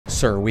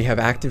Sir, we have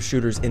active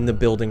shooters in the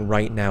building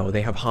right now.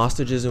 They have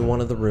hostages in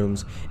one of the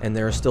rooms, and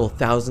there are still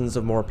thousands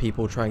of more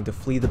people trying to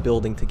flee the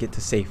building to get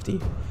to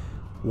safety.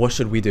 What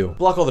should we do?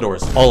 Block all the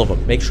doors. All of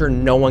them. Make sure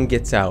no one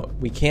gets out.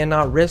 We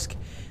cannot risk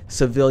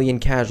civilian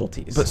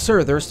casualties. But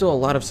sir, there are still a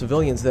lot of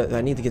civilians that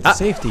need to get to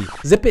safety.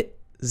 Zip it.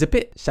 Zip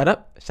it. Shut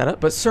up. Shut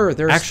up. But sir,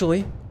 there's...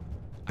 Actually,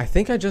 I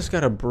think I just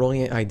got a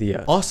brilliant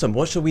idea. Awesome.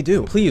 What should we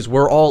do? Please,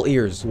 we're all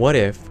ears. What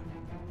if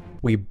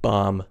we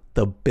bomb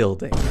the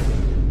building?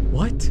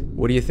 What?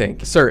 What do you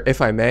think? Sir,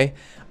 if I may,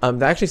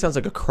 that actually sounds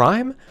like a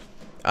crime.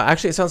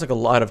 Actually, it sounds like a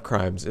lot of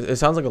crimes. It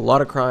sounds like a lot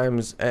of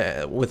crimes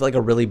with like a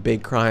really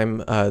big crime.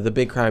 The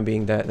big crime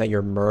being that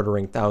you're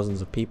murdering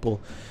thousands of people.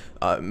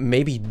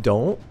 Maybe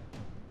don't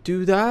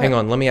do that. Hang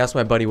on, let me ask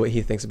my buddy what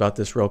he thinks about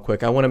this real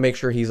quick. I want to make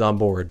sure he's on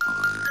board.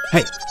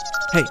 Hey,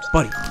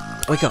 buddy,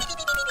 wake up.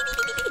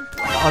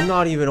 I'm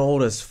not even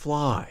old as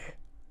fly.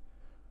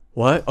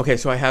 What? Okay,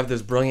 so I have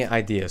this brilliant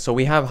idea. So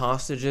we have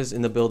hostages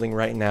in the building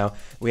right now.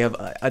 We have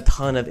a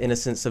ton of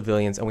innocent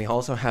civilians, and we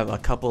also have a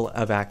couple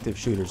of active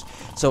shooters.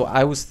 So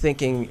I was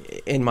thinking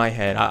in my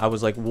head, I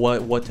was like,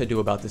 what to do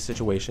about this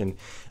situation?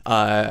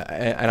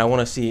 And I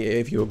want to see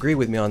if you agree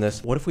with me on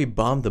this. What if we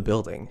bomb the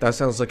building? That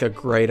sounds like a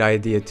great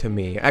idea to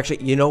me.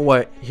 Actually, you know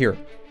what? Here.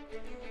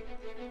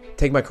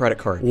 Take my credit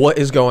card. What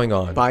is going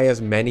on? Buy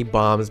as many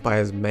bombs, buy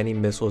as many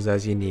missiles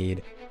as you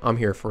need. I'm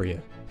here for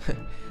you.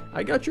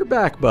 I got your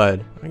back,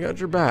 bud. I got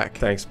your back.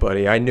 Thanks,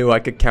 buddy. I knew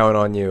I could count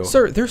on you.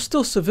 Sir, there's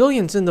still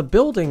civilians in the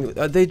building.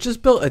 They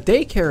just built a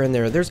daycare in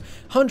there. There's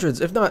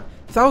hundreds, if not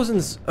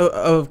thousands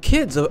of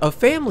kids, of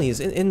families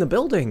in the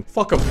building.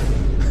 Fuck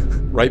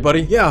them. Right,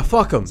 buddy? Yeah,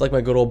 fuck them. It's like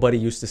my good old buddy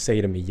used to say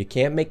to me, you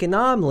can't make an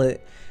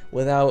omelet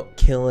without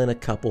killing a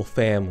couple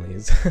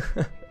families.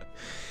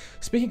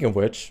 Speaking of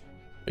which,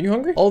 are you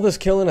hungry? All this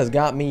killing has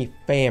got me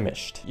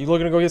famished. You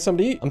looking to go get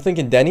something to eat? I'm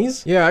thinking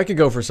Denny's. Yeah, I could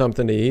go for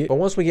something to eat. But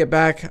once we get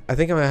back, I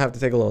think I'm gonna have to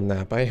take a little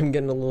nap. I am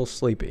getting a little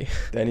sleepy.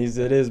 Denny's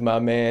it is, my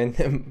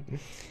man.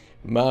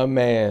 My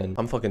man.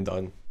 I'm fucking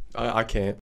done. I can't.